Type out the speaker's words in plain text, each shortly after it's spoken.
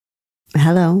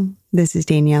Hello, this is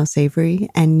Danielle Savory,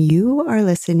 and you are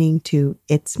listening to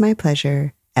It's My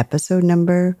Pleasure, episode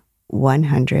number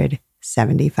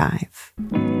 175.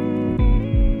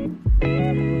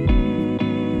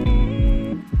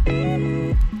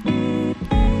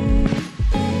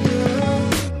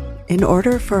 In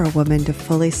order for a woman to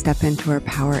fully step into her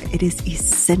power, it is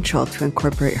essential to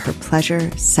incorporate her pleasure,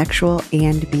 sexual,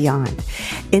 and beyond.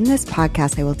 In this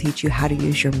podcast, I will teach you how to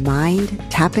use your mind,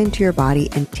 tap into your body,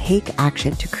 and take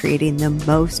action to creating the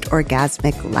most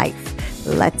orgasmic life.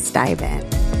 Let's dive in.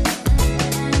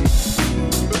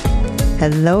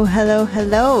 Hello, hello,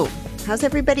 hello. How's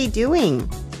everybody doing?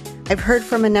 I've heard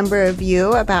from a number of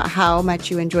you about how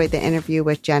much you enjoyed the interview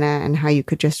with Jenna and how you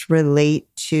could just relate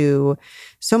to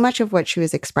so much of what she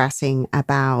was expressing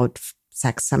about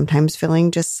sex sometimes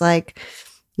feeling just like,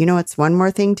 it's one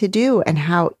more thing to do, and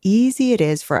how easy it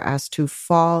is for us to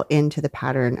fall into the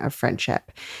pattern of friendship.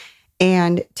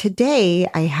 And today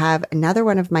I have another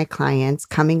one of my clients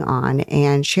coming on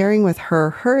and sharing with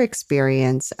her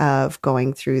experience of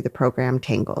going through the program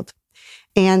Tangled.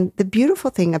 And the beautiful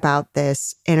thing about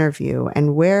this interview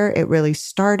and where it really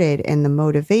started and the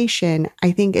motivation,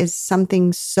 I think, is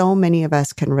something so many of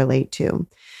us can relate to.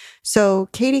 So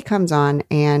Caitie comes on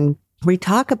and we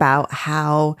talk about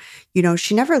how,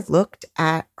 she never looked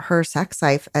at her sex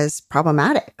life as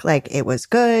problematic. Like, it was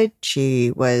good.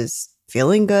 She was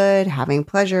feeling good, having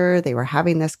pleasure. They were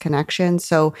having this connection.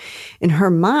 So in her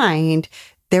mind,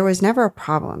 there was never a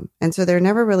problem. And so there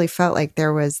never really felt like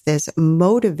there was this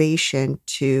motivation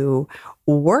to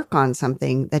work on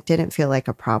something that didn't feel like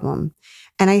a problem.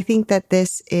 And I think that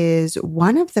this is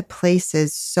one of the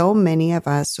places so many of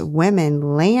us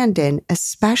women land in,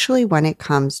 especially when it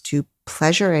comes to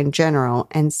pleasure in general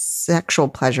and sexual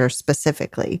pleasure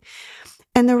specifically.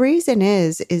 And the reason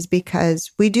is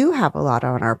because we do have a lot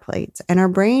on our plates, and our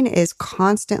brain is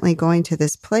constantly going to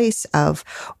this place of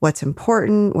what's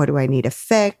important, what do I need to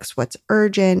fix, what's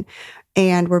urgent,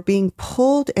 and we're being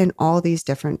pulled in all these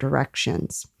different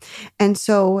directions. And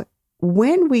so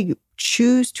when we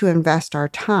choose to invest our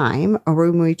time, or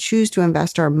when we choose to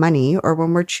invest our money, or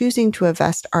when we're choosing to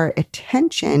invest our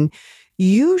attention,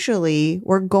 usually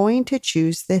we're going to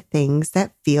choose the things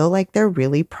that feel like they're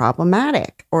really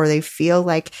problematic, or they feel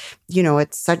like,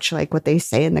 it's such like what they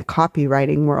say in the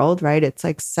copywriting world, right? It's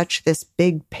like such this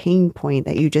big pain point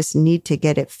that you just need to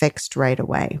get it fixed right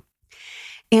away.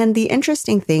 And the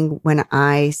interesting thing when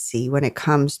it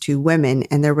comes to women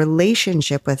and their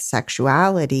relationship with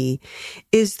sexuality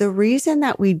is the reason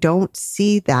that we don't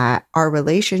see that our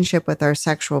relationship with our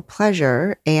sexual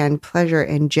pleasure and pleasure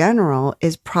in general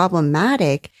is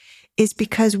problematic is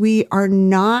because we are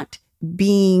not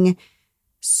being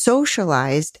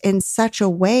socialized in such a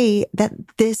way that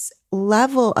this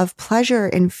level of pleasure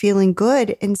and feeling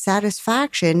good and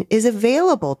satisfaction is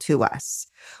available to us.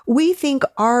 We think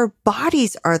our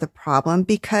bodies are the problem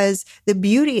because the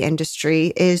beauty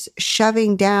industry is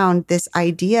shoving down this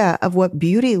idea of what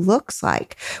beauty looks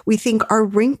like. We think our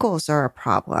wrinkles are a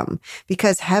problem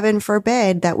because heaven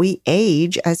forbid that we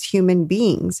age as human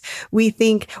beings. We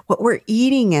think what we're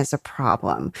eating is a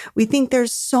problem. We think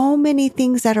there's so many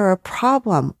things that are a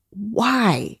problem.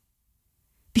 Why?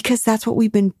 Because that's what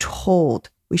we've been told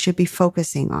we should be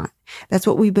focusing on. That's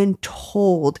what we've been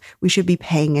told we should be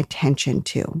paying attention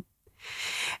to.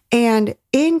 And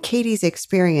in Caitie's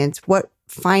experience, what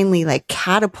finally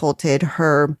catapulted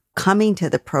her coming to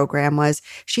the program was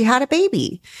she had a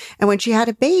baby. And when she had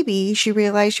a baby, she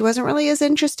realized she wasn't really as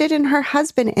interested in her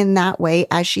husband in that way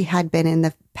as she had been in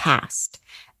the past.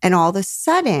 And all of a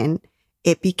sudden,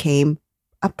 it became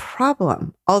a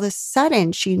problem. All of a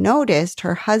sudden, she noticed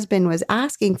her husband was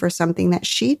asking for something that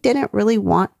she didn't really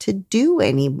want to do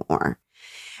anymore.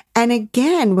 And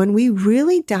again, when we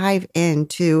really dive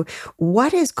into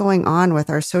what is going on with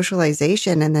our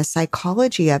socialization and the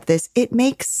psychology of this, it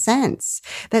makes sense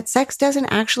that sex doesn't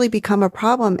actually become a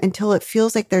problem until it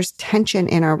feels like there's tension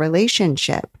in our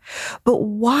relationship. But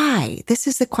why? This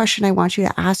is the question I want you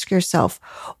to ask yourself.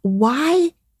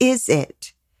 Why is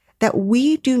it that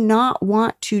we do not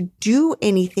want to do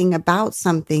anything about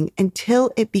something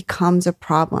until it becomes a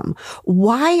problem?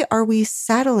 Why are we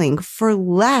settling for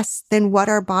less than what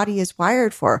our body is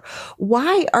wired for?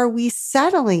 Why are we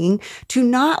settling to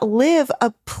not live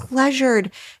a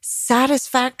pleasured,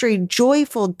 satisfactory,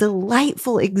 joyful,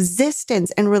 delightful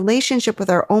existence and relationship with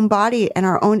our own body and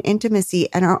our own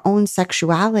intimacy and our own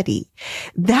sexuality?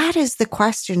 That is the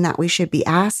question that we should be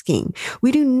asking.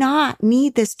 We do not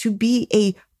need this to be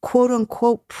a quote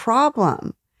unquote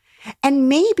problem. And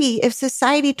maybe if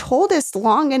society told us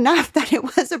long enough that it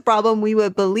was a problem, we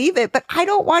would believe it. But I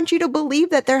don't want you to believe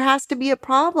that there has to be a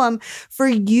problem for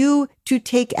you to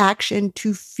take action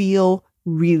to feel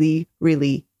really,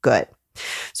 really good.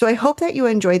 So I hope that you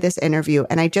enjoyed this interview.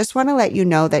 And I just want to let you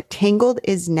know that Tangled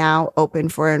is now open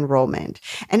for enrollment.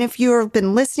 And if you've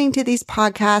been listening to these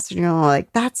podcasts and you're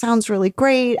like, that sounds really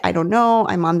great, I don't know,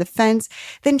 I'm on the fence,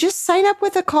 then just sign up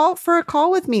with a call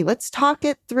with me. Let's talk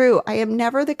it through. I am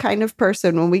never the kind of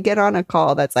person when we get on a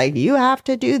call that's like, you have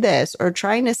to do this or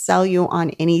trying to sell you on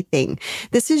anything.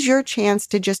 This is your chance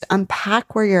to just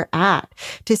unpack where you're at,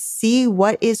 to see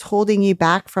what is holding you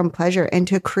back from pleasure and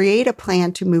to create a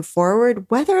plan to move forward,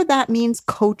 whether that means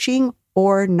coaching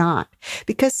or not,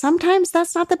 because sometimes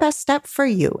that's not the best step for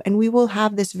you. And we will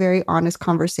have this very honest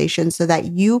conversation so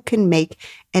that you can make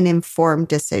an informed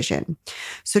decision.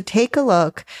 So take a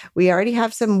look. We already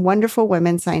have some wonderful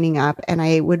women signing up, and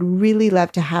I would really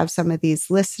love to have some of these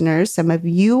listeners, some of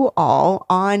you all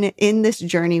on in this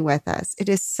journey with us. It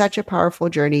is such a powerful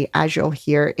journey, as you'll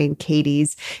hear in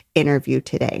Caitie's interview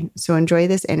today. So enjoy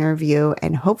this interview,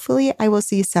 and hopefully I will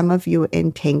see some of you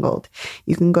in Tangled.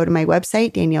 You can go to my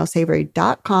website,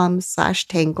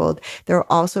 daniellesavory.com/tangled. There will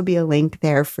also be a link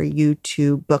there for you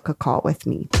to book a call with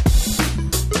me.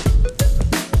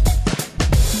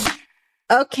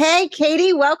 Okay,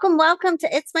 Caitie, welcome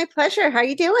to It's My Pleasure. How are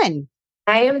you doing?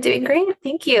 I am doing great.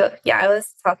 Thank you. Yeah, I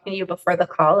was talking to you before the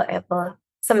call. I have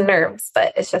some nerves,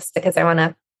 but it's just because I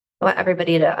want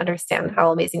everybody to understand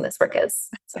how amazing this work is.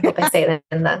 So I hope I say it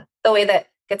in the way that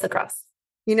gets across.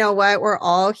 You know what? We're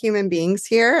all human beings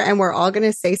here, and we're all going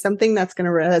to say something that's going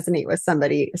to resonate with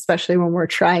somebody, especially when we're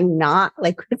not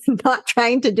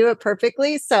trying to do it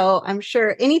perfectly. So I'm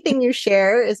sure anything you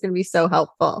share is going to be so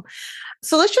helpful.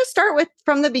 So let's just start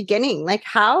from the beginning. Like,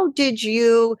 how did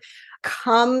you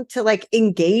come to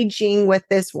engaging with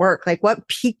this work? Like, what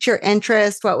piqued your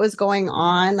interest? What was going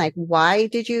on? Like, why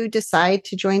did you decide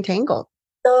to join Tangled?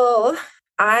 So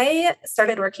I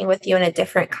started working with you in a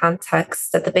different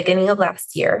context at the beginning of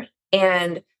last year.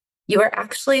 And you were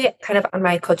actually kind of on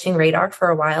my coaching radar for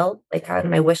a while, like on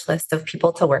my wish list of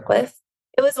people to work with.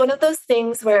 It was one of those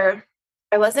things where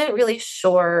I wasn't really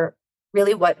sure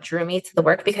really what drew me to the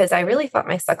work, because I really thought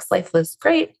my sex life was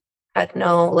great, had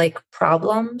no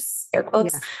problems, air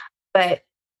quotes. Yeah. But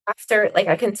after,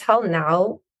 I can tell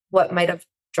now what might have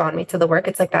drawn me to the work.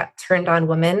 It's like that turned on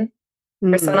woman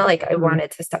persona. I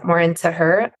wanted to step more into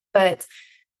her. But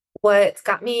what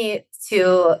got me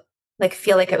to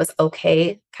feel like it was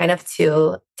okay kind of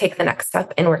to take the next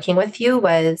step in working with you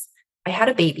was I had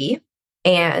a baby,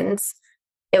 and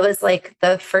it was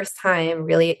the first time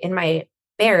really in my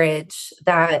marriage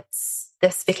that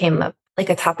this became a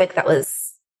topic that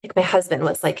was my husband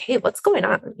was like, hey, what's going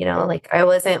on? I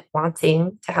wasn't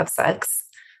wanting to have sex.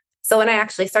 So when I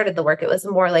actually started the work, it was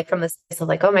more from this place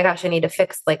of oh my gosh, I need to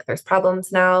fix, there's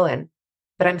problems now.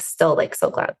 But I'm still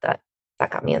so glad that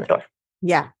got me in the door.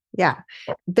 Yeah. Yeah.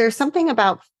 There's something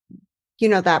about,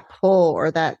 that pull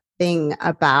or that thing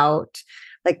about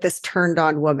this turned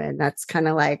on woman. That's kind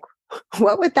of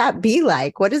what would that be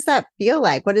like? What does that feel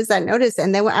like? What does that notice?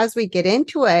 And then as we get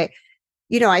into it,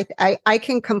 I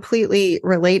can completely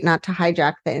relate, not to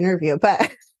hijack the interview,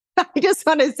 but I just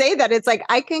want to say that it's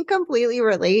I can completely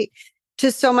relate to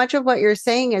so much of what you're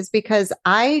saying, is because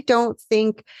I don't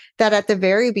think that at the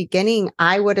very beginning,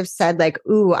 I would have said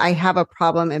ooh, I have a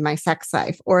problem in my sex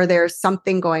life, or there's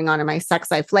something going on in my sex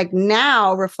life.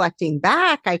 Now reflecting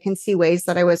back, I can see ways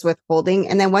that I was withholding.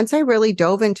 And then once I really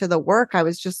dove into the work, I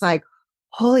was just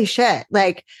holy shit,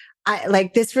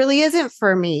 this really isn't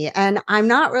for me, and I'm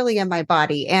not really in my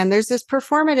body, and there's this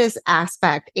performative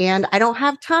aspect, and I don't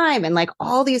have time, and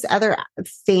all these other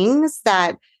things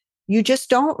that you just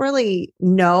don't really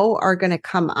know are going to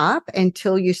come up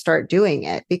until you start doing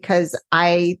it. Because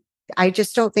I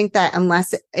just don't think that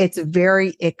unless it's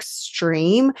very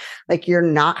extreme, you're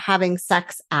not having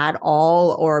sex at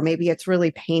all, or maybe it's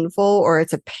really painful, or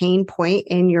it's a pain point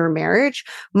in your marriage.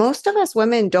 Most of us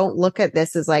women don't look at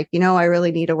this as I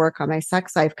really need to work on my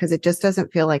sex life, because it just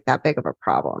doesn't feel like that big of a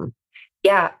problem.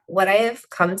 Yeah. What I have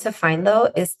come to find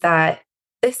though, is that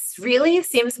this really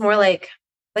seems more like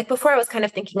before I was kind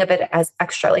of thinking of it as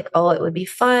extra, oh, it would be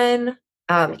fun.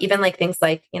 Even things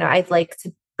I'd like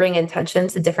to bring intention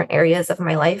to different areas of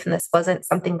my life. And this wasn't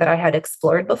something that I had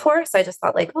explored before. So I just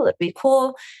thought oh, that'd be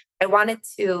cool. I wanted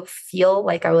to feel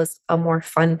like I was a more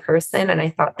fun person. And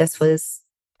I thought this was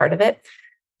part of it.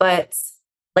 But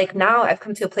now I've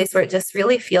come to a place where it just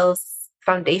really feels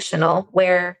foundational,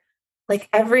 where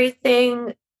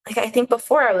everything, I think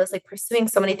before I was pursuing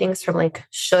so many things from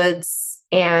shoulds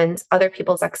and other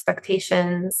people's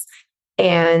expectations.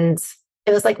 And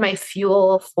it was like my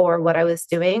fuel for what I was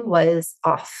doing was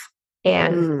off.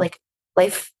 And Mm, like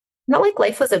life, not like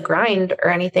life was a grind or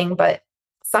anything, but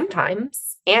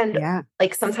sometimes, and yeah.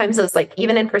 like sometimes it was like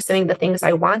even in pursuing the things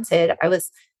I wanted, I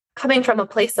was coming from a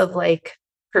place of like,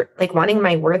 like wanting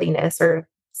my worthiness or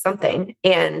something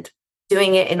and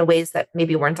doing it in ways that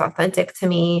maybe weren't authentic to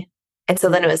me. And so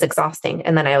then it was exhausting.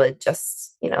 And then I would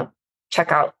just, check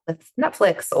out with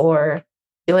Netflix or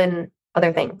doing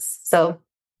other things. So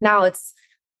now it's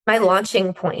my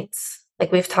launching point.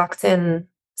 Like we've talked in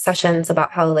sessions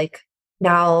about how like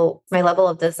now my level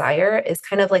of desire is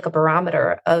kind of like a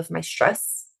barometer of my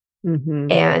stress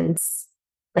Hmm. and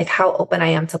like how open I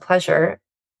am to pleasure.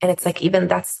 And it's like, even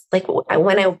that's like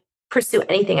when I pursue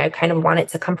anything, I kind of want it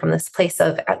to come from this place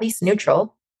of at least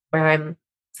neutral, where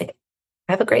it's like,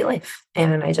 I have a great life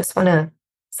and I just want to,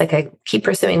 it's like I keep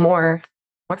pursuing more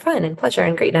fun and pleasure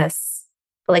and greatness,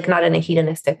 but like not in a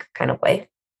hedonistic kind of way.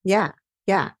 Yeah.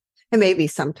 Yeah. And maybe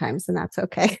sometimes, and that's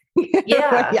okay.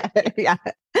 Yeah. Yeah. Yeah.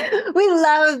 We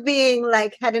love being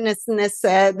like hedonists in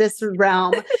this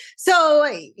realm. So,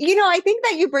 I think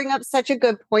that you bring up such a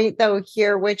good point though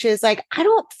here, which is like, I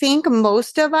don't think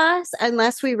most of us,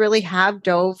 unless we really have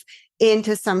dove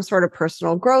into some sort of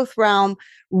personal growth realm,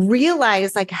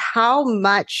 realize like how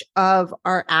much of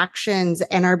our actions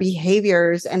and our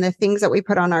behaviors and the things that we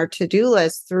put on our to-do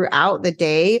list throughout the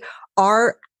day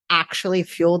are actually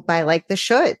fueled by like the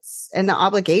shoulds and the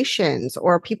obligations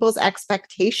or people's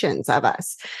expectations of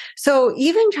us. So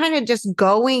even kind of just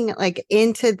going like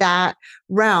into that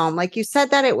realm, like you said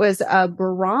that it was a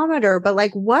barometer, but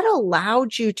like what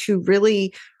allowed you to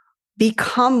really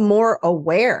become more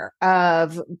aware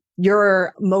of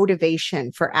your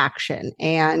motivation for action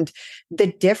and the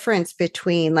difference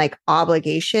between like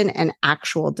obligation and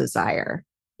actual desire?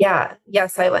 Yeah.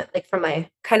 Yes. I went like from my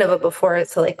kind of a before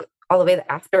to like all the way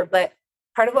to after. But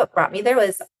part of what brought me there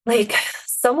was like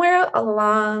somewhere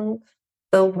along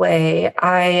the way,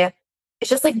 it's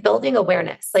just like building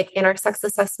awareness, like in our sex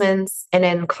assessments and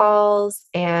in calls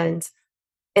and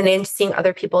in seeing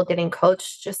other people getting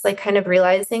coached, just like kind of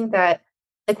realizing that,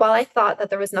 like, while I thought that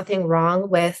there was nothing wrong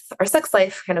with our sex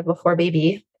life kind of before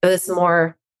baby, it was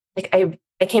more like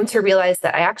I came to realize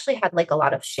that I actually had like a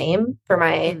lot of shame for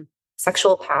my Mm.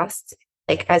 sexual past,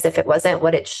 like as if it wasn't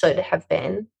what it should have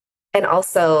been. And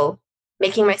also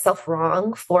making myself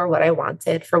wrong for what I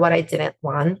wanted, for what I didn't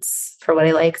want, for what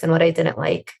I liked and what I didn't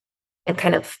like, and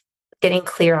kind of getting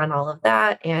clear on all of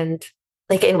that. And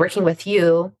like in working with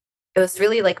you, it was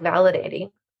really like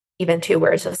validating, even too,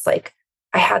 where it's just like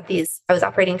I was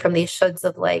operating from these shoulds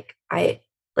of like, I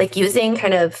like using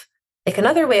kind of like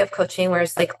another way of coaching where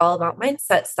it's like all about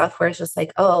mindset stuff, where it's just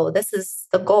like, oh, this is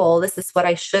the goal. This is what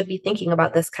I should be thinking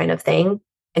about, this kind of thing.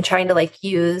 And trying to like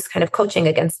use kind of coaching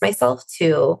against myself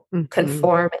to Mhm.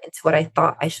 conform into what I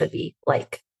thought I should be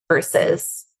like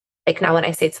versus like now when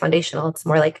I say it's foundational, it's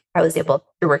more like I was able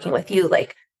through working with you,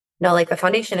 like, no, like the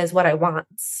foundation is what I want,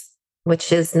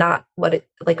 which is not what it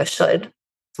like a should.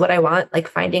 It's what I want, like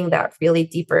finding that really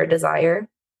deeper desire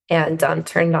and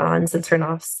turn ons and turn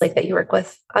offs like that you work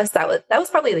with us. That was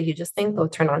probably the hugest thing, the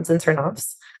turn ons and turn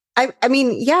offs. I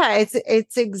mean, yeah,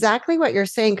 it's exactly what you're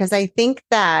saying because I think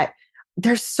that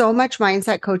there's so much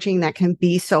mindset coaching that can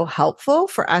be so helpful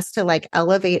for us to like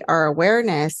elevate our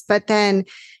awareness, but then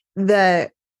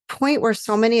the point where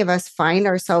so many of us find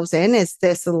ourselves in is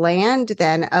this land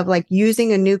then of like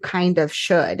using a new kind of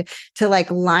should to like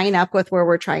line up with where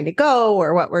we're trying to go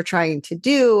or what we're trying to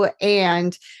do.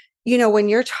 And when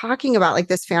you're talking about like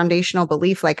this foundational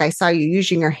belief, like I saw you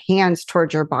using your hands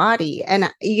towards your body. And,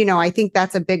 I think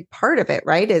that's a big part of it,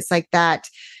 right? It's like that,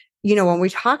 when we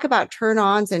talk about turn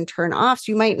ons and turn offs,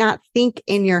 you might not think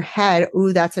in your head,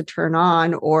 ooh, that's a turn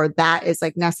on, or that is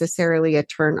like necessarily a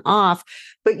turn off,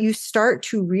 but you start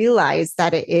to realize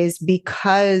that it is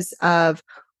because of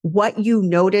what you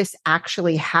notice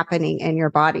actually happening in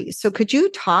your body. So could you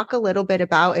talk a little bit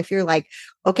about if you're like,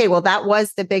 okay, well, that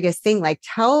was the biggest thing, like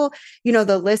tell,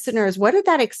 the listeners, what did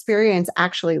that experience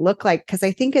actually look like? Because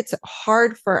I think it's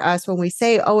hard for us when we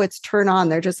say, oh, it's turn on.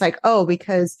 They're just like, oh,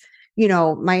 because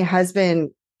my husband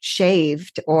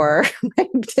shaved or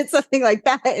did something like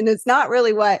that. And it's not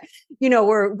really what,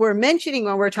 we're mentioning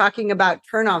when we're talking about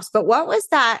turnoffs. But what was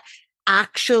that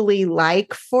actually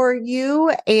like for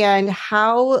you? And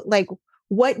how, like,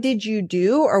 what did you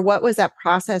do? Or what was that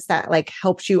process that like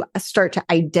helped you start to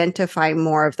identify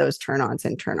more of those turn-ons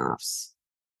and turn-offs?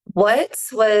 What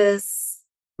was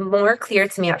more clear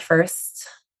to me at first,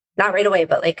 not right away,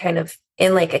 but like kind of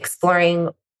in like exploring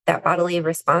that bodily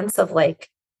response of like,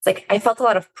 it's like I felt a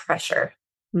lot of pressure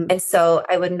Mm. And so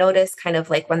I would notice kind of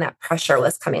like when that pressure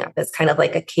was coming up, it's kind of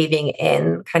like a caving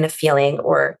in kind of feeling,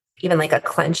 or even like a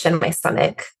clench in my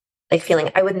stomach, like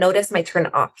feeling. I would notice my turn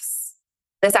offs.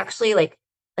 This actually like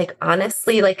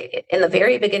honestly, like in the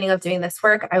very beginning of doing this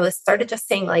work, I was started just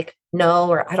saying like no,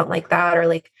 or I don't like that, or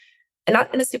like, and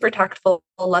not in a super tactful,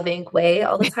 loving way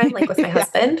all the time, like with my Yeah.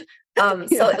 husband. So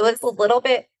Yeah. it was a little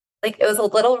bit like it was a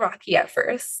little rocky at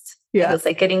first. I Yeah. was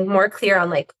like getting more clear on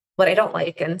like what I don't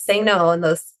like and saying no and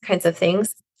those kinds of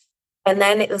things. And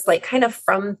then it was like kind of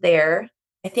from there,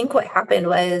 I think what happened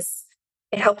was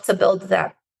it helped to build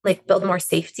that, like build more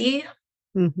safety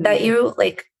that Hmm. you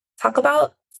like talk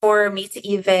about for me to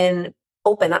even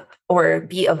open up or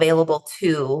be available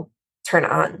to turn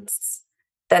ons.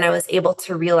 Then I was able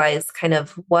to realize kind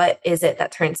of what is it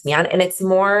that turns me on. And it's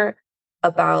more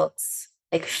about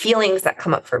like feelings that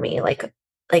come up for me, like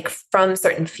from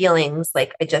certain feelings,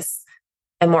 like I just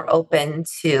am more open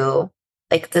to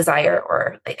like desire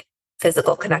or like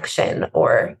physical connection,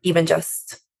 or even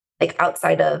just like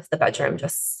outside of the bedroom,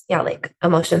 just yeah, like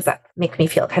emotions that make me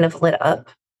feel kind of lit up.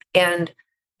 And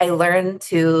I learned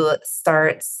to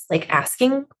start like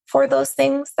asking for those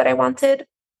things that I wanted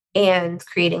and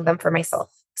creating them for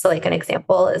myself. So like an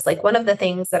example is like one of the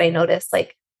things that I noticed,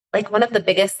 like one of the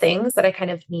biggest things that I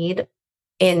kind of need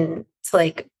in to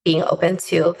like being open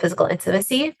to physical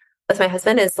intimacy with my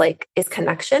husband is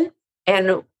connection.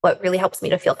 And what really helps me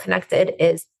to feel connected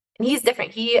is, and he's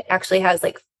different. He actually has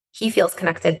like he feels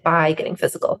connected by getting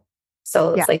physical.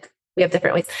 So Yeah. it's like we have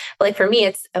different ways. But like for me,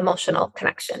 it's emotional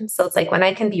connection. So it's like when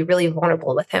I can be really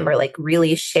vulnerable with him, or like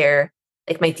really share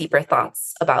like my deeper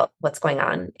thoughts about what's going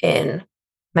on in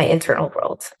my internal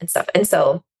world and stuff. And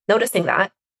so noticing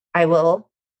that, I will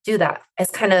do that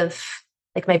as kind of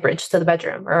like my bridge to the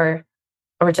bedroom, or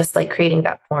just like creating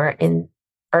that more in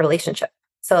our relationship.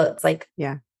 So it's like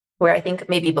Yeah. where I think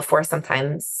maybe before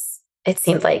sometimes it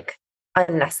seemed like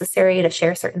unnecessary to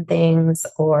share certain things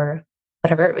or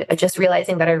whatever, just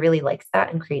realizing that I really liked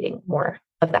that and creating more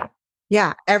of that.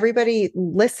 Yeah, everybody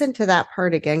listen to that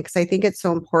part again, because I think it's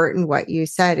so important what you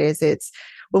said is it's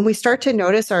when we start to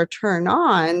notice our turn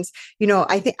ons,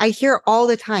 I think I hear all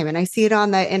the time and I see it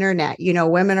on the internet,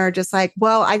 women are just like,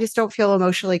 well, I just don't feel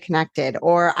emotionally connected,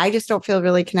 or I just don't feel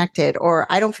really connected, or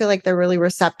I don't feel like they're really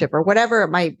receptive, or whatever it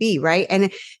might be. Right.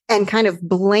 And kind of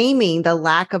blaming the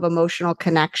lack of emotional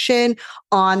connection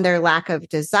on their lack of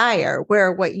desire,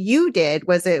 where what you did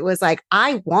was it was like,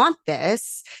 I want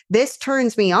this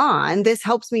turns me on. This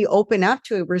helps me open up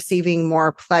to receiving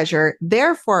more pleasure.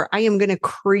 Therefore, I am going to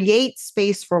create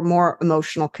space for more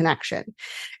emotional connection.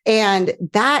 And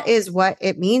that is what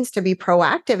it means to be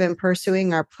proactive in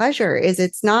pursuing our pleasure is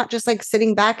it's not just like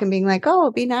sitting back and being like, oh,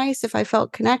 it'd be nice if I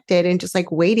felt connected and just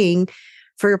like waiting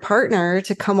for your partner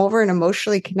to come over and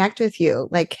emotionally connect with you.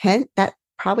 Like, Kent, that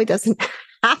probably doesn't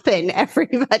happen,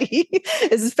 everybody,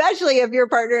 especially if your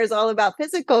partner is all about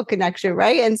physical connection,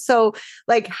 right? And so,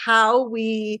 like, how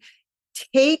we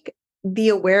take the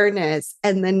awareness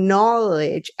and the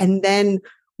knowledge and then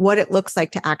what it looks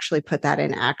like to actually put that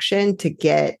in action to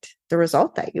get the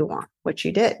result that you want, which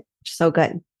you did. So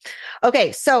good.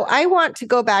 Okay. So I want to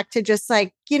go back to just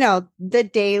like, the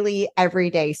daily,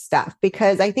 everyday stuff,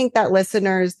 because I think that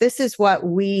listeners, this is what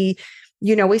we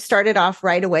started off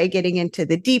right away getting into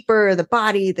the deeper, the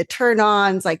body, the turn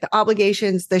ons, like the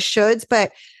obligations, the shoulds,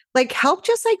 but like help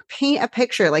just like paint a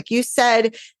picture. Like you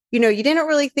said, you didn't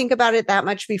really think about it that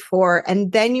much before.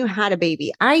 And then you had a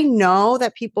baby. I know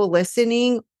that people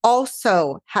listening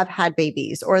also have had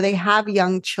babies or they have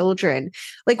young children.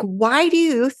 Like, why do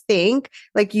you think,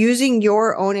 like using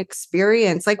your own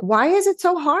experience, like, why is it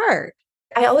so hard?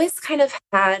 I always kind of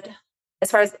had, as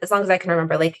far as long as I can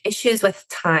remember, like issues with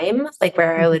time, like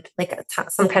where I Mhm. would like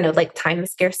some kind of like time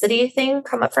scarcity thing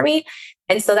come up for me.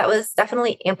 And so that was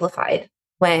definitely amplified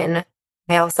when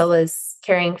I also was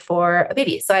caring for a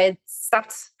baby. So I had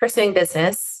stopped pursuing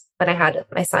business when I had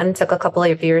my son, took a couple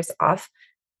of years off,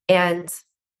 and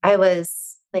I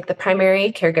was like the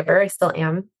primary caregiver. I still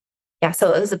am. Yeah.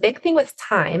 So it was a big thing with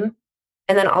time.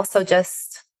 And then also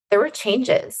just there were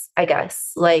changes, I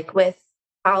guess, like with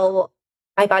how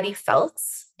my body felt.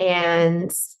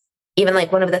 And even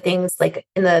like one of the things like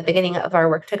in the beginning of our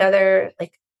work together,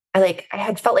 I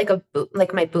had felt like a boob,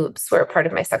 like my boobs were a part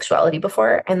of my sexuality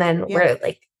before. And then Yeah. where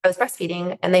like I was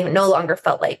breastfeeding and they no longer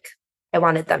felt like I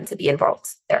wanted them to be involved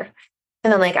there.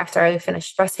 And then like after I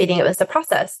finished breastfeeding, it was a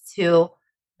process to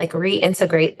like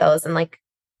reintegrate those and like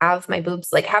have my boobs,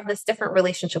 like have this different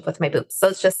relationship with my boobs.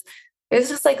 So there's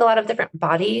just like a lot of different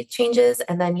body changes.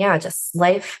 And then, yeah, just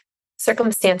life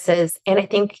circumstances. And I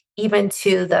think even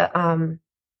to the,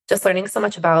 just learning so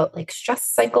much about like stress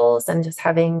cycles and just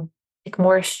having like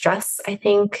more stress, I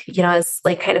think, as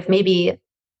like kind of maybe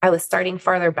I was starting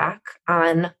farther back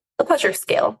on the pleasure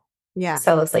scale. Yeah.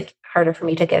 So it's like harder for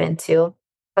me to get into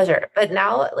pleasure. But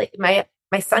now like my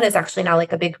son is actually now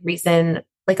like a big reason,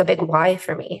 like a big why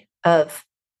for me of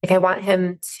like I want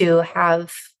him to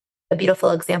have a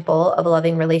beautiful example of a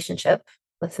loving relationship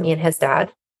with me and his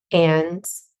dad. And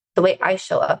the way I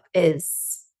show up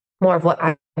is more of what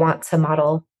I want to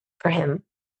model for him.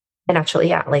 And actually,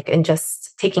 yeah, like and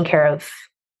just taking care of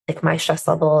like my stress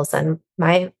levels and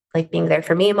my like being there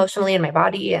for me emotionally and my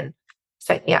body. And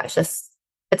so yeah,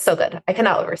 it's so good. I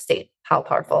cannot overstate how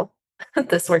powerful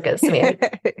this work is to me.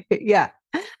 Yeah.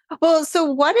 Well, so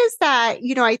what is that?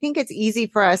 I think it's easy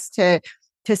for us to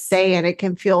say, and it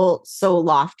can feel so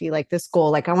lofty, like this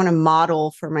goal, like I want to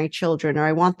model for my children, or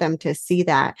I want them to see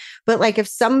that. But like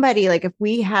if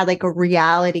we had like a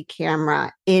reality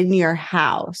camera in your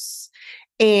house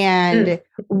Mm. and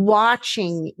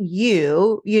watching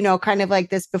you, kind of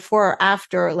like this before or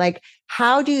after, like,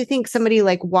 how do you think somebody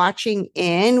like watching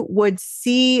in would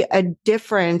see a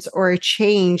difference or a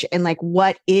change in like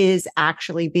what is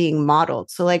actually being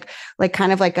modeled? So like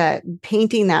kind of like a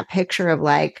painting that picture of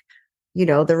like,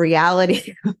 the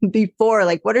reality before,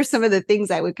 like, what are some of the things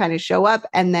that would kind of show up?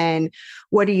 And then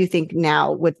what do you think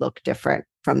now would look different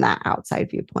from that outside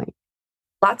viewpoint?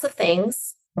 Lots of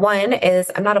things. One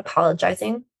is I'm not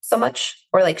apologizing so much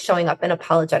or like showing up in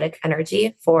apologetic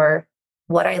energy for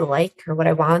what I like or what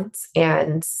I want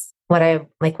and what I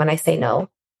like when I say no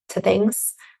to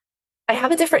things. I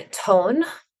have a different tone,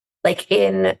 like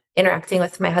in interacting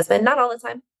with my husband, not all the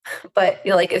time, but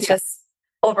like it's Yeah. just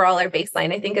overall our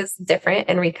baseline, I think, is different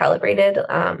and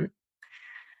recalibrated.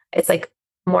 It's like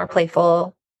more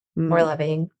playful, more Mm,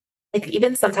 loving. Like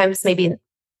even sometimes maybe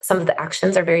some of the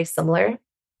actions are very similar,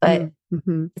 but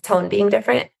mm-hmm. the tone being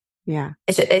different, Yeah.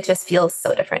 it just feels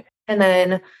so different. And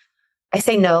then I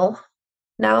say no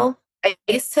now.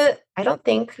 I don't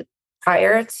think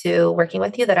prior to working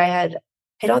with you that I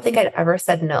don't think I'd ever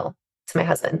said no to my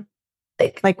husband,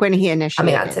 like Like when he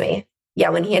coming on initiated. to me. Yeah,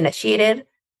 when he initiated,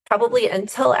 probably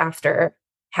until after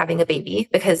having a baby,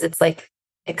 because it's like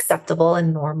acceptable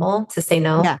and normal to say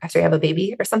no Yeah. after you have a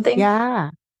baby or something.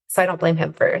 Yeah. So I don't blame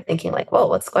him for thinking like, whoa,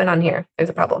 what's going on here? There's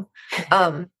a problem.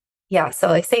 Um, yeah, so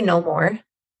I say no more.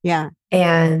 Yeah.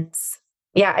 And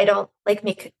yeah, I don't like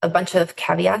make a bunch of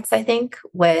caveats, I think,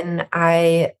 when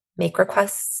I make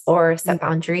requests or Mm, set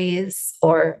boundaries,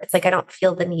 or it's like I don't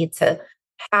feel the need to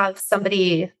have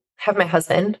my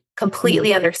husband mm,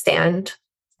 completely understand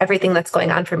everything that's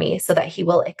going on for me so that he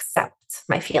will accept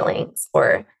my feelings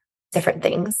or different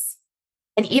things.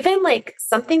 And even like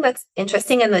something that's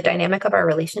interesting in the dynamic of our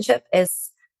relationship is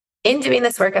in doing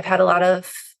this work, I've had a lot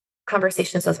of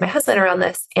conversations with my husband around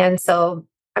this. And so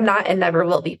I'm not and never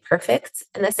will be perfect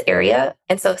in this area.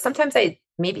 And so sometimes I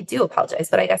maybe do apologize,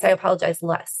 but I guess I apologize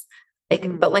less. Like,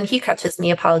 mm, but when he catches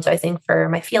me apologizing for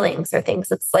my feelings or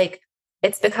things, it's like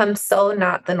it's become so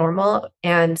not the normal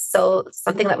and so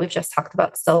something that we've just talked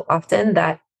about so often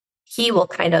that he will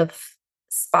kind of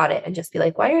spot it and just be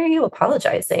like, why are you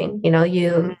apologizing? mm,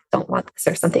 You don't want this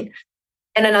or something.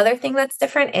 And another thing that's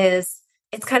different is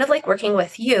it's kind of like working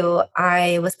with you.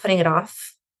 I was putting it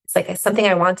off. It's like something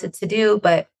I wanted to do,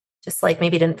 but just like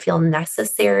maybe didn't feel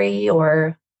necessary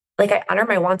or like I honor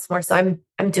my wants more. So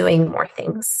I'm doing more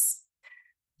things.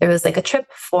 There was like a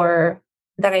trip for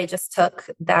that I just took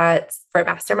that for a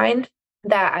mastermind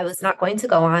that I was not going to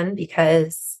go on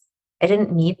because I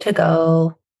didn't need to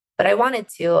go, but I wanted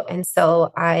to. And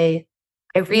so I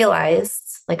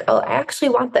realized like, oh, I actually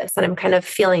want this. And I'm kind of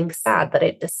feeling sad that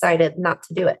I decided not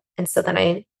to do it. And so then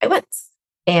I went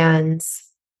and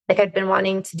like I'd been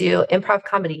wanting to do improv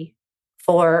comedy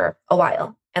for a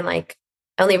while. And like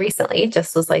only recently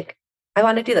just was like, I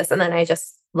want to do this. And then I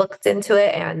just looked into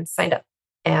it and signed up.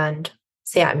 And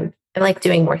so yeah, I'm like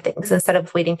doing more things instead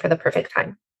of waiting for the perfect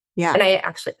time. yeah. And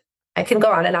I can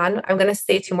go on and on. I'm going to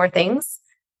say two more things.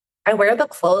 I wear the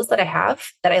clothes that I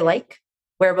have that I like,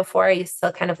 where before I used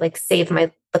to kind of like save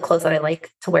the clothes that I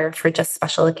like to wear for just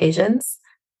special occasions.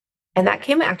 And that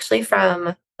came actually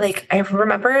from like, I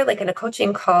remember like in a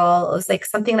coaching call, it was like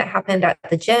something that happened at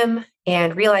the gym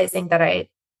and realizing that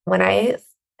when I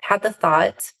had the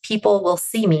thought, people will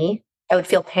see me, I would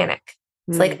feel panic.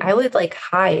 It's like Mm, I would like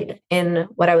hide in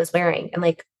what I was wearing. And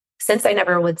like, since I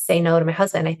never would say no to my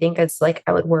husband, I think it's like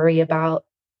I would worry about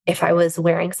if I was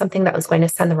wearing something that was going to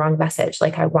send the wrong message.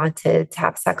 Like I wanted to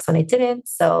have sex when I didn't.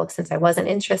 So since I wasn't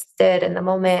interested in the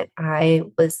moment, I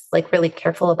was like really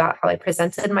careful about how I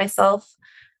presented myself.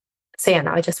 So yeah,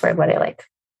 now I just wear what I like.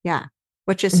 yeah.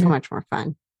 Which is so Mhm. much more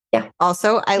fun. Yeah.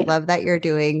 Also, I Yeah. love that you're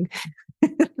doing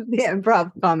the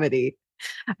improv comedy.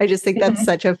 I just think that's Mhm.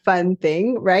 such a fun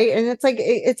thing, right? And it's like,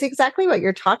 it's exactly what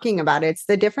you're talking about. It's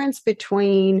the difference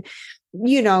between,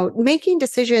 making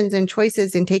decisions and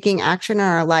choices and taking action in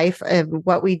our life of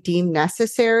what we deem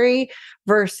necessary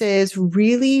versus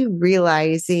really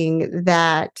realizing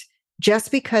that just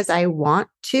because I want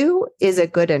to is a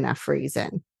good enough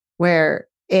reason. Where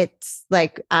it's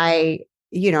like, I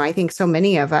think so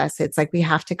many of us, it's like we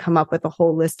have to come up with a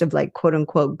whole list of like quote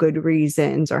unquote good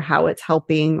reasons or how it's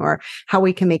helping or how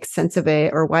we can make sense of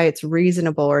it or why it's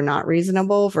reasonable or not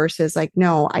reasonable versus like,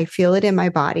 no, I feel it in my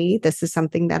body. This is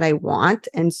something that I want.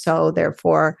 And so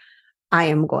therefore I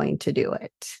am going to do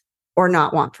it or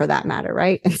not want for that matter.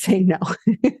 Right. And say no.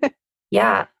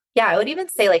 Yeah. Yeah. I would even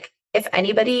say, like, if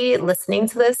anybody listening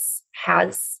to this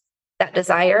has that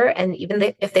desire, and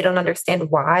even if they don't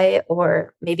understand why,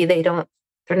 or maybe they're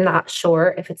not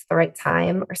sure if it's the right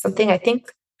time or something, I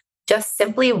think just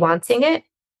simply wanting it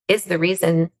is the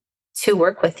reason to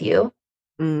work with you.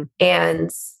 Mm, And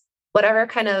whatever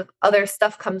kind of other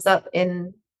stuff comes up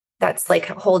in that's like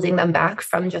holding them back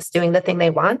from just doing the thing they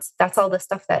want, that's all the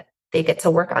stuff that they get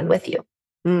to work on with you.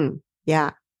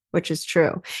 yeah, which is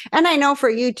true. And I know for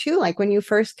you too, like when you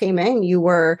first came in, you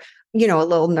were, a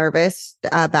little nervous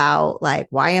about like,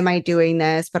 why am I doing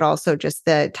this? But also just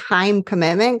the time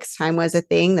commitment, because time was a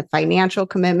thing, the financial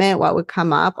commitment, what would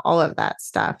come up, all of that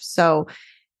stuff. So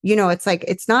it's like,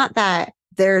 it's not that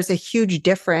there's a huge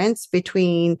difference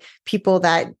between people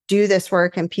that do this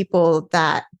work and people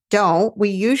that don't. We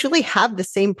usually have the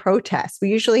same protests. We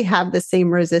usually have the same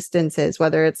resistances,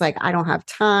 whether it's like, I don't have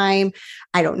time.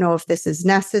 I don't know if this is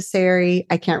necessary.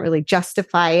 I can't really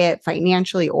justify it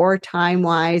financially or time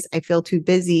wise. I feel too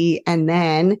busy. And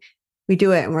then we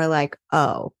do it and we're like,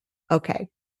 oh, okay,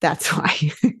 that's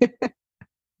why.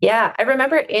 Yeah, I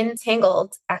remember in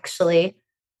Tangled, actually,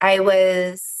 I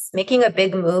was making a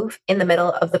big move in the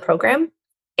middle of the program.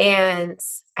 And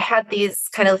I had these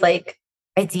kind of like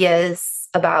ideas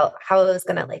about how I was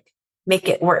going to like make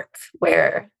it work,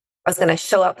 where I was going to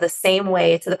show up the same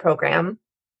way to the program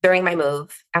during my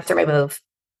move, after my move,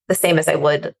 the same as I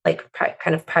would like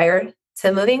kind of prior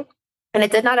to moving. And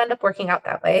it did not end up working out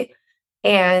that way.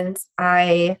 And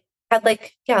I had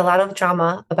like, yeah, a lot of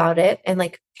drama about it and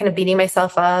like kind of beating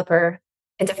myself up or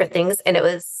and different things. And it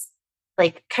was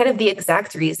like kind of the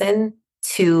exact reason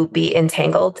to be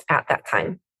entangled at that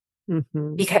time,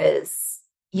 Mhm. because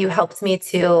you helped me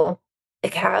to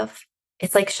like have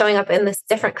it's like showing up in this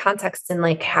different context and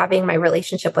like having my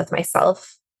relationship with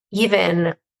myself,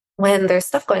 even when there's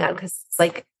stuff going on. Cause it's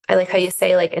like, I like how you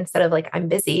say, like, instead of like, I'm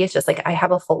busy, it's just like, I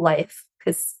have a full life,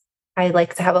 because I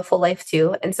like to have a full life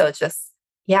too. And so it's just,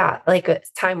 yeah, like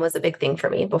time was a big thing for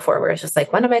me before, where it's just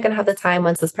like, when am I going to have the time?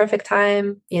 When's this perfect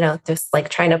time? Just like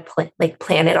trying to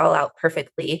plan it all out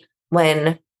perfectly,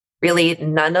 when really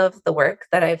none of the work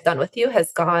that I've done with you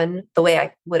has gone the way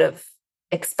I would have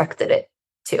expected it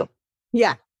to,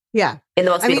 Yeah. Yeah. in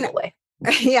the most I mean, beautiful way.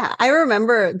 yeah, I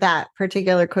remember that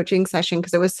particular coaching session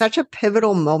because it was such a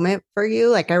pivotal moment for you.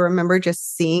 Like I remember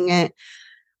just seeing it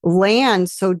land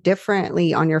so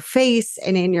differently on your face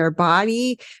and in your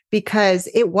body because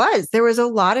there was a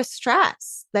lot of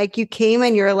stress. Like you came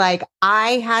and you're like,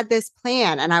 I had this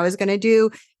plan and I was going to do,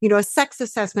 a sex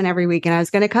assessment every week and I was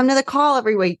going to come to the call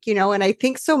every week, and I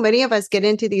think so many of us get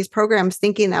into these programs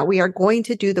thinking that we are going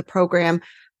to do the program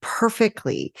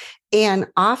perfectly. And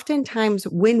oftentimes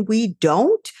when we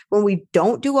don't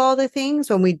do all the things,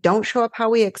 when we don't show up how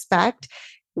we expect,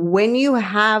 when you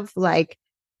have like,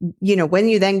 when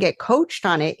you then get coached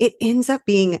on it, it ends up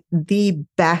being the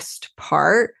best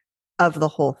part of the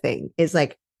whole thing is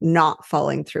like not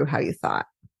falling through how you thought.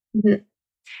 Mhm.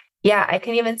 Yeah, I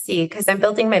can even see, because I'm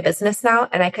building my business now,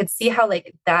 and I could see how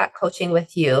like that coaching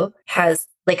with you has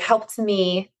like helped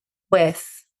me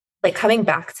with like coming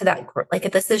back to that.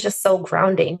 Like this is just so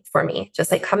grounding for me,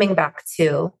 just like coming back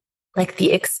to like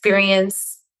the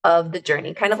experience of the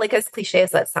journey, kind of like as cliche as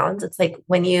that sounds. It's like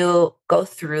when you go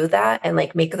through that and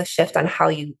like make the shift on how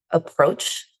you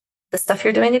approach the stuff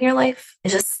you're doing in your life, it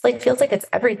just like feels like it's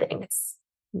everything.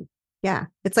 Yeah.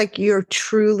 It's like you're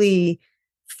truly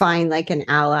find like an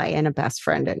ally and a best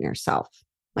friend in yourself,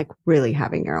 like really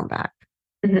having your own back.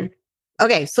 Mhm.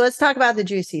 Okay, so let's talk about the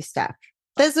juicy stuff.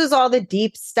 This is all the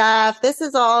deep stuff. This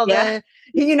is all Yeah.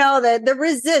 the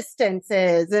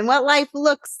resistances and what life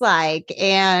looks like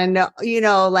and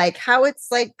like how it's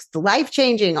like life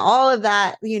changing, all of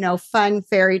that, fun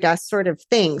fairy dust sort of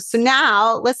things. So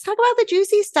now let's talk about the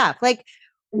juicy stuff. Like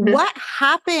Mhm. what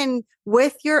happened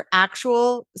with your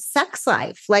actual sex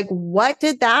life? Like what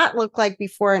did that look like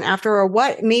before and after, or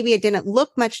what maybe it didn't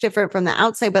look much different from the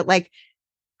outside, but like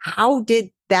how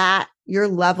did your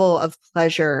level of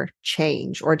pleasure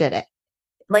change, or did it?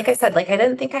 Like I said, like I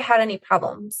didn't think I had any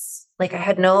problems. Like I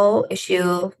had no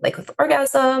issue like with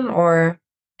orgasm or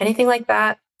anything like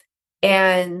that.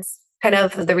 And kind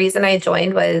of the reason I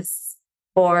joined was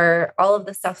for all of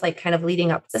the stuff like kind of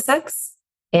leading up to sex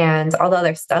and all the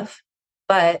other stuff.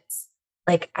 But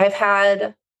like I've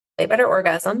had way better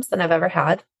orgasms than I've ever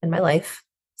had in my life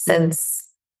since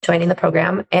joining the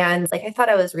program. And like I thought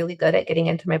I was really good at getting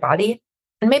into my body.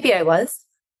 And maybe I was,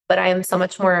 but I'm so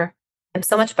much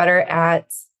better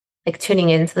at like tuning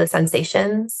into the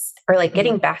sensations or like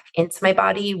getting back into my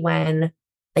body when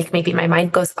like maybe my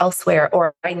mind goes elsewhere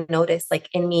or I notice like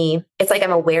in me, it's like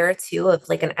I'm aware too of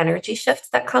like an energy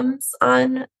shift that comes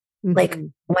on like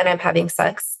when I'm having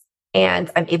sex and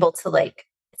I'm able to like,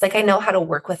 it's like I know how to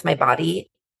work with my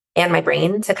body and my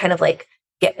brain to kind of like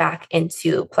get back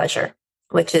into pleasure,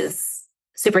 which is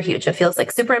super huge. It feels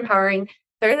like super empowering.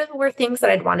 There were things that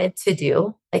I'd wanted to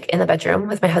do like in the bedroom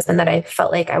with my husband that I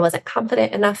felt like I wasn't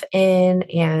confident enough in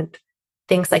and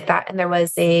things like that. And there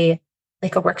was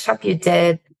like a workshop you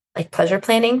did like pleasure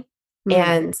planning.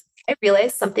 And I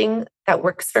realized something that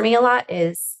works for me a lot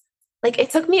is like,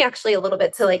 it took me actually a little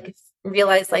bit to like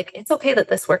realize like, it's okay that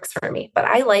this works for me, but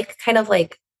I like kind of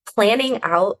like planning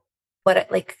out what I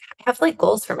like, I have like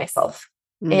goals for myself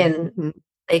in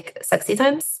like sexy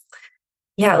times.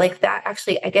 Yeah. Like that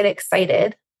actually, I get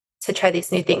excited to try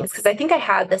these new things. Cause I think I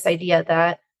had this idea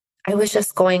that I was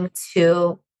just going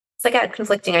to it's like I had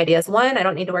conflicting ideas. One, I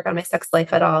don't need to work on my sex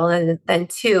life at all. And then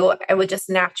two, I would just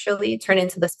naturally turn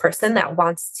into this person that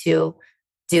wants to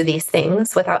do these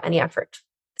things without any effort.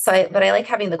 But I like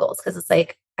having the goals because it's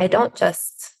like, I don't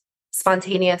just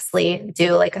spontaneously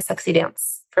do like a sexy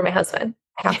dance for my husband.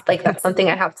 Like, that's something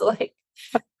I have to like,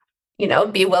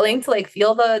 be willing to like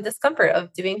feel the discomfort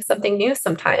of doing something new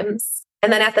sometimes.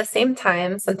 And then at the same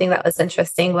time, something that was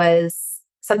interesting was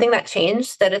something that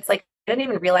changed that it's like, I didn't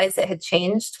even realize it had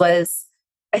changed was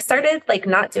I started like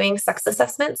not doing sex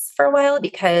assessments for a while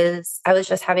because I was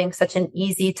just having such an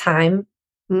easy time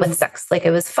with sex. Like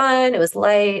it was fun, it was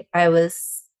light, I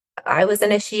was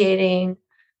initiating.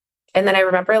 And then I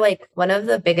remember like one of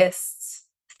the biggest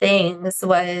things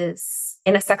was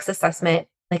in a sex assessment,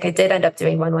 like I did end up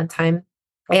doing one time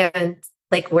and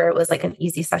like where it was like an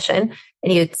easy session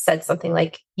and you said something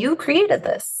like, you created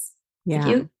this.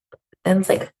 Yeah. And it's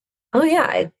like, oh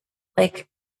yeah, like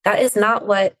that is not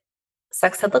what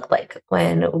sex had looked like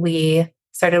when we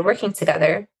started working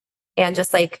together and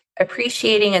just like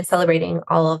appreciating and celebrating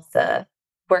all of the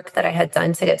work that I had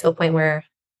done to get to a point where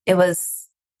it was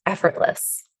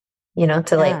effortless,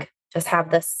 to like just have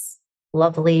this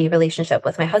lovely relationship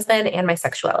with my husband and my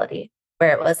sexuality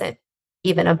where it wasn't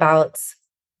even about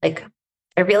like,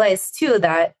 I realized too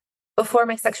that before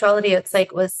my sexuality, it's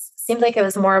like seemed like it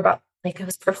was more about like it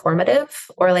was performative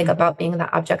or like about being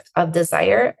the object of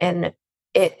desire. And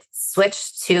it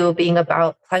switched to being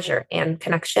about pleasure and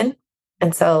connection.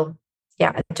 And so,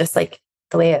 yeah, just like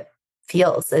the way it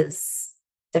feels is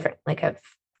different. Like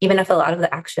even if a lot of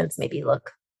the actions maybe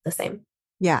look the same.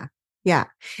 Yeah. Yeah.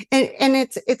 And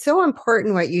it's so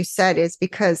important what you said is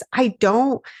because I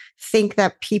don't think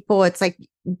that people, it's like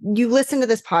you listen to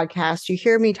this podcast, you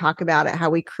hear me talk about it, how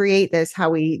we create this,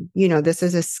 how we, this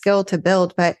is a skill to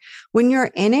build. But when you're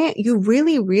in it, you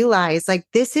really realize like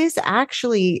this is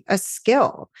actually a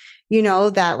skill,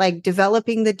 that like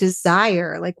developing the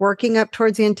desire, like working up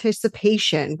towards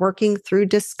anticipation, working through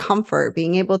discomfort,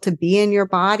 being able to be in your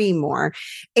body more.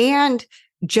 And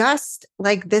just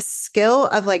like this skill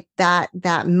of like that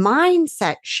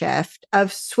mindset shift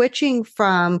of switching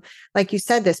from, like you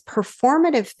said, this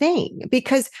performative thing,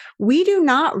 because we do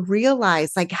not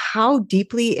realize like how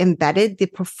deeply embedded the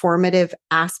performative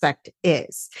aspect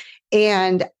is.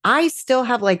 And I still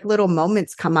have like little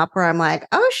moments come up where I'm like,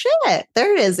 oh shit,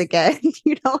 there it is again,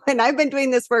 and I've been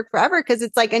doing this work forever. Cause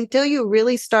it's like, until you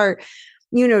really start,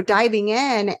 diving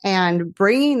in and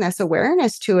bringing this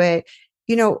awareness to it,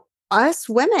 us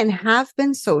women have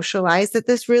been socialized that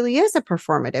this really is a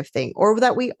performative thing or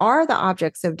that we are the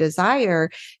objects of desire.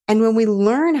 And when we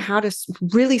learn how to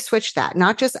really switch that,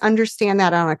 not just understand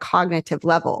that on a cognitive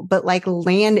level, but like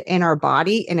land in our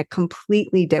body in a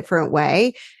completely different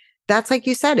way, that's like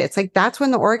you said, it's like, that's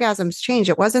when the orgasms change.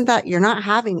 It wasn't that you're not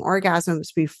having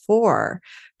orgasms before,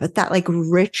 but that like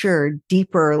richer,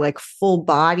 deeper, like full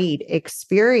bodied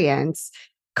experience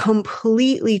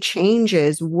completely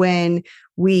changes when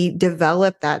we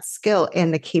develop that skill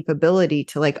and the capability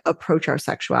to like approach our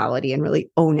sexuality and really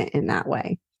own it in that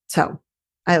way. So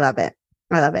I love it.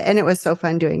 I love it. And it was so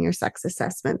fun doing your sex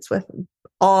assessments with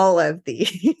all of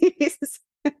these.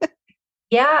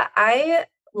 Yeah, I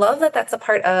love that that's a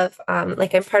part of,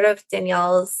 like I'm part of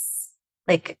Danielle's,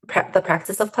 like the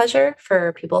practice of pleasure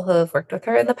for people who have worked with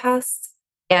her in the past.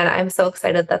 And I'm so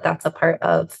excited that that's a part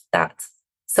of that.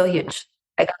 So huge.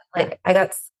 I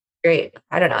got great.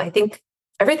 I don't know. I think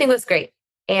everything was great.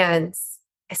 And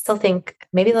I still think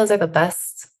maybe those are the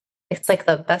best. It's like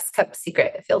the best kept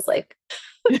secret, it feels like.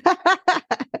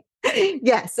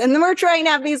 Yes. And then we're trying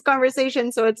to have these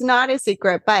conversations, so it's not a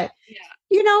secret, but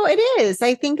it is.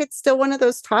 I think it's still one of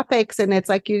those topics. And it's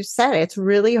like you said, it's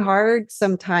really hard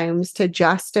sometimes to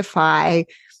justify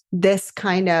this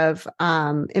kind of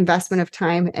investment of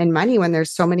time and money when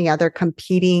there's so many other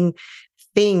competing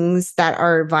things that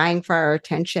are vying for our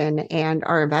attention and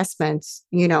our investments,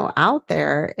 out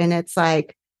there. And it's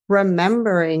like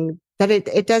remembering that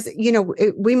it does,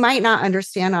 we might not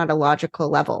understand on a logical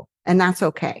level, and that's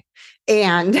okay.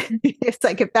 And it's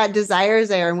like, if that desire is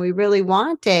there and we really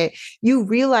want it, you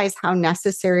realize how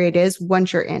necessary it is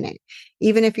once you're in it.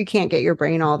 Even if you can't get your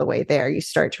brain all the way there, you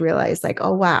start to realize like,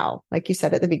 oh, wow. Like you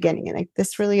said at the beginning, and like,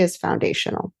 this really is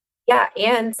foundational. Yeah.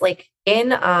 And like in,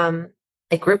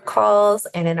 like group calls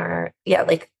and in our,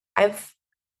 like I've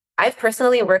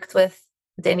personally worked with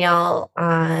Danielle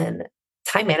on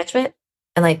time management,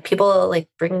 and like people like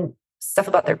bring stuff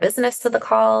about their business to the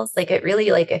calls. Like it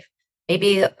really, like if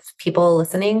maybe people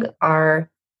listening are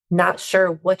not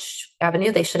sure which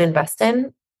avenue they should invest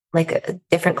in, like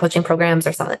different coaching programs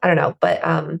or something. I don't know. But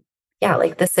yeah,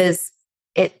 like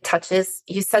it touches,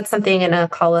 you said something in a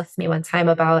call with me one time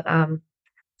about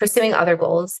pursuing other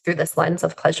goals through this lens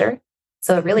of pleasure.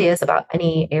 So it really is about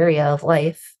any area of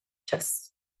life,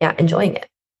 just, enjoying it.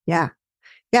 Yeah.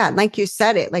 Yeah. Like you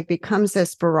said, it like becomes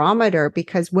this barometer,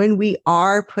 because when we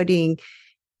are putting,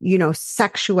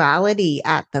 sexuality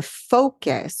at the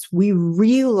focus, we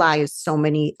realize so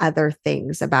many other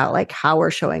things about like how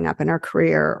we're showing up in our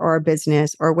career or our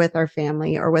business or with our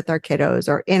family or with our kiddos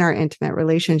or in our intimate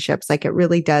relationships. Like it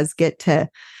really does get to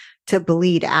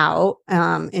bleed out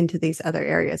into these other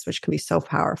areas, which can be so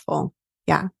powerful.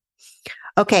 Yeah.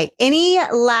 Okay. Any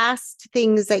last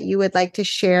things that you would like to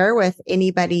share with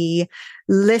anybody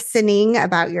listening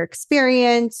about your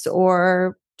experience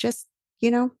or just,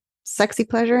 sexy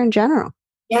pleasure in general?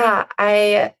 Yeah,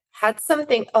 I had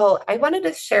something. Oh, I wanted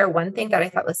to share one thing that I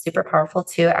thought was super powerful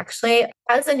too. Actually,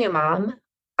 as a new mom,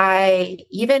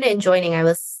 even in joining, I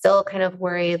was still kind of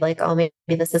worried, like, oh, maybe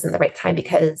this isn't the right time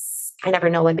because I never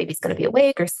know when baby's going to be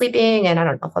awake or sleeping. And I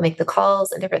don't know if I'll make the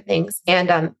calls and different things.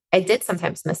 And I did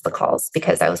sometimes miss the calls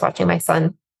because I was watching my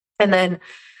son. And then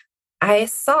I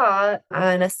saw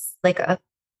on like a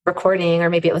recording, or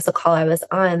maybe it was a call I was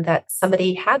on, that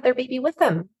somebody had their baby with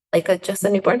them, like just a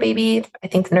newborn baby, I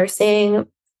think nursing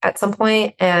at some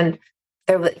point. And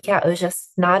there was, it was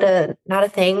just not a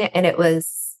thing. And it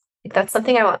was like, that's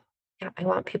something I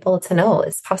want people to know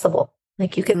is possible.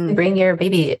 Like you can bring your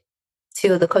baby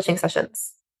to the coaching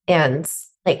sessions, and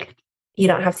like, you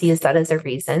don't have to use that as a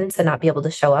reason to not be able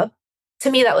to show up. To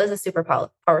me, that was a super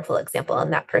powerful example.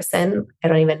 And that person,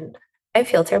 I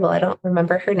feel terrible. I don't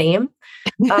remember her name.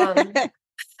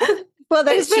 Well,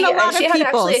 there's been a lot of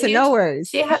people, so no worries.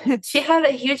 She had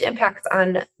a huge impact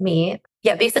on me.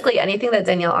 Yeah, basically anything that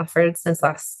Danielle offered since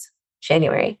last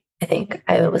January, I think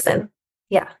I was in.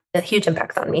 Yeah, a huge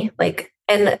impact on me. Like,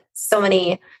 and so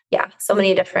many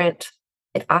different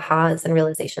like ahas and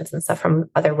realizations and stuff from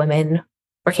other women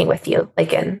working with you,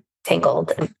 like in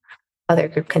Tangled and other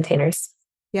group containers.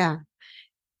 Yeah.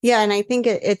 Yeah. And I think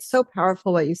it's so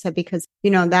powerful what you said, because,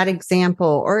 that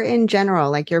example, or in general,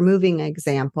 like your moving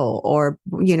example, or,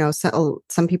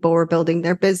 some people were building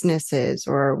their businesses,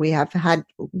 or we have had,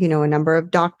 a number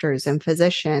of doctors and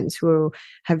physicians who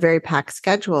have very packed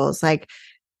schedules. Like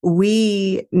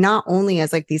we, not only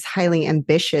as like these highly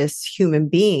ambitious human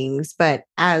beings, but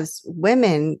as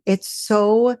women, it's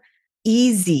so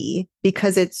easy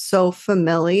because it's so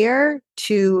familiar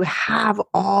to have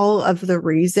all of the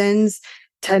reasons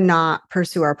to not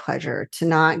pursue our pleasure, to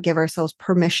not give ourselves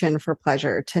permission for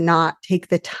pleasure, to not take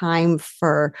the time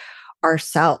for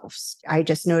ourselves. I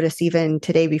just noticed even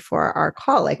today before our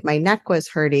call, like my neck was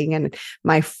hurting, and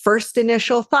my first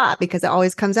initial thought, because it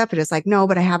always comes up, it is like, no,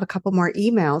 but I have a couple more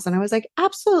emails. And I was like,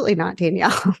 absolutely not,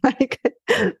 Danielle. Like,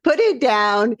 put it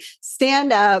down,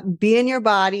 stand up, be in your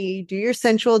body, do your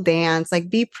sensual dance, like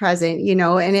be present,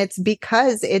 and it's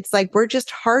because it's like, we're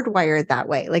just hardwired that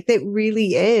way. Like it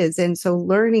really is. And so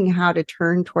learning how to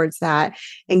turn towards that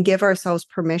and give ourselves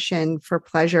permission for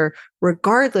pleasure,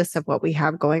 regardless of what we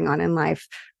have going on in life,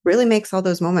 really makes all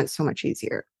those moments so much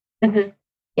easier. Mm-hmm.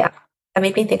 Yeah. That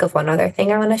made me think of one other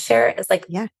thing I want to share is like,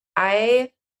 yeah,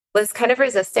 I was kind of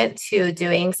resistant to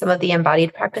doing some of the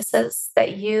embodied practices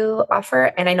that you offer.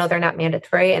 And I know they're not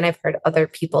mandatory. And I've heard other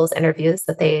people's interviews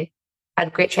that they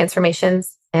had great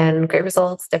transformations and great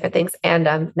results, different things,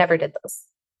 and never did those.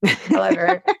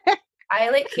 However,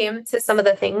 I came to some of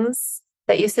the things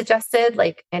that you suggested,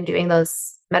 and doing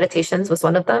those meditations was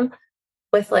one of them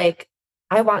with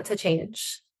I want to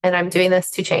change and I'm doing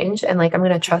this to change. And I'm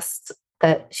going to trust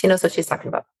that she knows what she's talking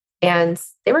about. And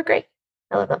they were great.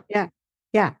 I love them. Yeah.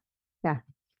 Yeah. Yeah.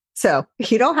 So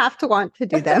you don't have to want to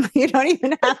do them. You don't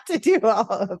even have to do all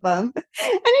of them.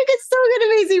 And you can still get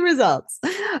amazing results.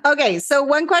 Okay. So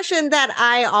one question that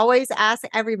I always ask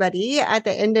everybody at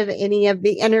the end of any of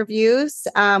the interviews,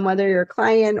 whether you're a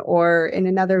client or in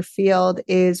another field,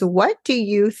 is what do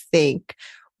you think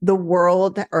the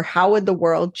world, or how would the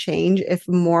world change if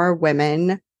more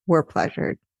women were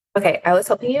pleasured? Okay. I was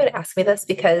hoping you would ask me this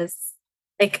because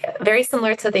very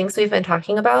similar to things we've been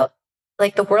talking about,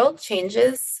 the world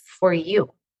changes for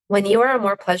you. When you are a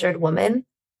more pleasured woman,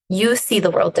 you see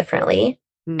the world differently,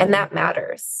 and that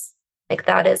matters.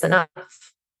 That is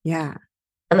enough. Yeah.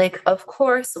 And of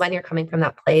course, when you're coming from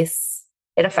that place,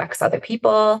 it affects other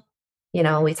people.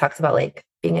 We talked about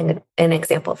being an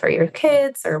example for your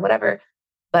kids or whatever.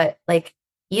 But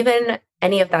even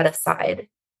any of that aside,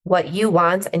 what you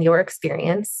want and your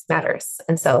experience matters.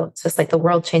 And so it's just the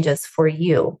world changes for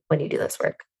you when you do this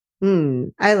work.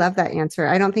 I love that answer.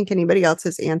 I don't think anybody else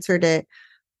has answered it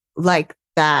like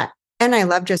that. And I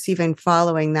love just even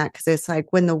following that, because it's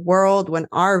when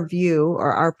our view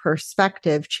or our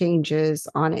perspective changes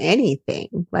on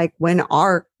anything, when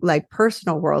our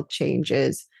personal world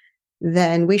changes,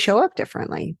 then we show up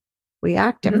differently. We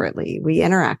act differently. We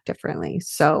interact differently.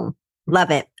 So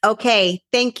love it. Okay.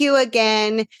 Thank you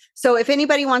again. So if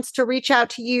anybody wants to reach out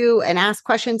to you and ask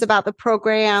questions about the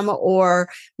program, or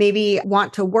maybe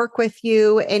want to work with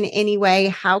you in any way,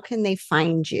 how can they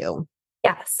find you?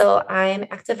 Yeah. So I'm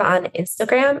active on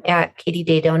Instagram at Caitie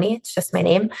Daydoni. It's just my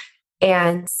name.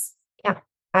 And yeah,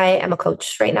 I am a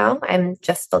coach right now. I'm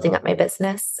just building up my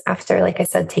business after, like I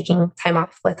said, taking time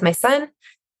off with my son.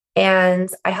 And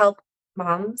I help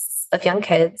moms of young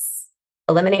kids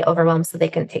eliminate overwhelm so they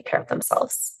can take care of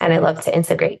themselves. And I love to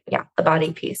integrate, the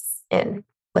body piece in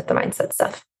with the mindset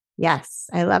stuff. Yes,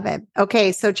 I love it.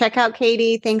 Okay, so check out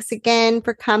Caitie. Thanks again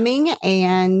for coming,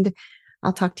 and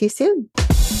I'll talk to you soon.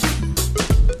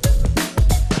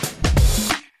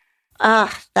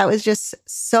 That was just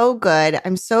so good.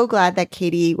 I'm so glad that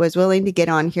Caitie was willing to get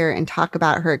on here and talk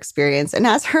about her experience. And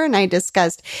as her and I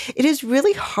discussed, it is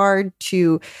really hard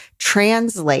to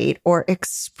translate or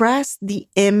express the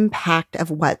impact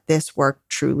of what this work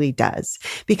truly does.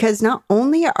 Because not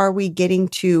only are we getting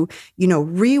to,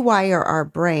 rewire our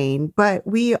brain, but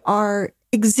we are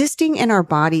existing in our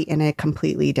body in a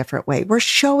completely different way. We're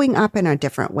showing up in a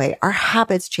different way. Our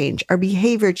habits change, our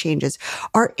behavior changes,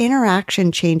 our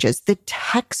interaction changes, the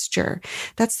texture.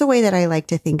 That's the way that I like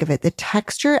to think of it. The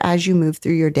texture as you move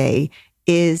through your day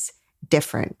is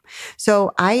different.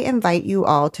 So I invite you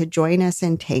all to join us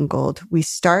in Tangled. We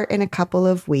start in a couple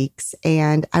of weeks,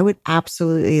 and I would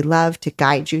absolutely love to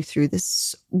guide you through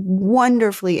this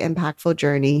wonderfully impactful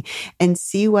journey and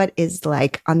see what is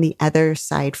like on the other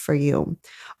side for you.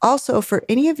 Also, for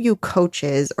any of you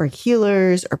coaches or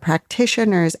healers or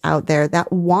practitioners out there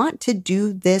that want to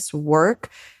do this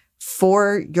work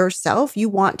for yourself, you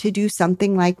want to do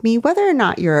something like me, whether or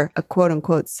not you're a quote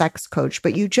unquote sex coach,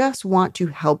 but you just want to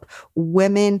help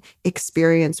women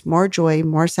experience more joy,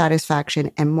 more satisfaction,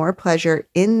 and more pleasure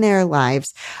in their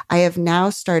lives. I have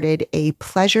now started a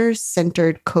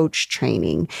pleasure-centered coach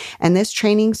training, and this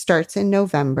training starts in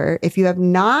November. If you have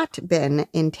not been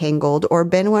entangled or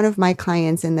been one of my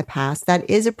clients in the past, that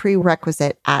is a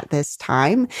prerequisite at this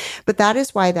time. But that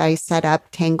is why I set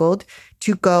up Tangled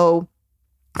to go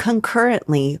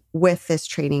concurrently with this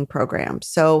training program.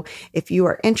 So if you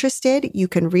are interested, you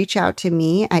can reach out to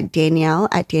me at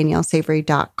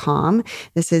Danielle@daniellesavory.com.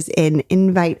 This is an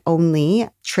invite only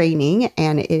training,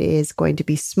 and it is going to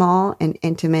be small and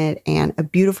intimate and a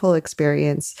beautiful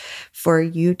experience for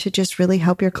you to just really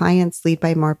help your clients lead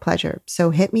by more pleasure.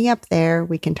 So hit me up there.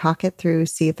 We can talk it through,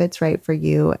 see if it's right for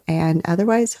you. And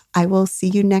otherwise, I will see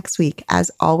you next week. As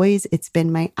always, it's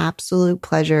been my absolute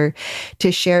pleasure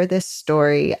to share this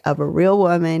story of a real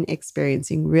woman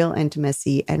experiencing real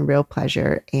intimacy and real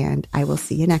pleasure. And I will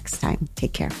see you next time.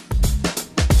 Take care.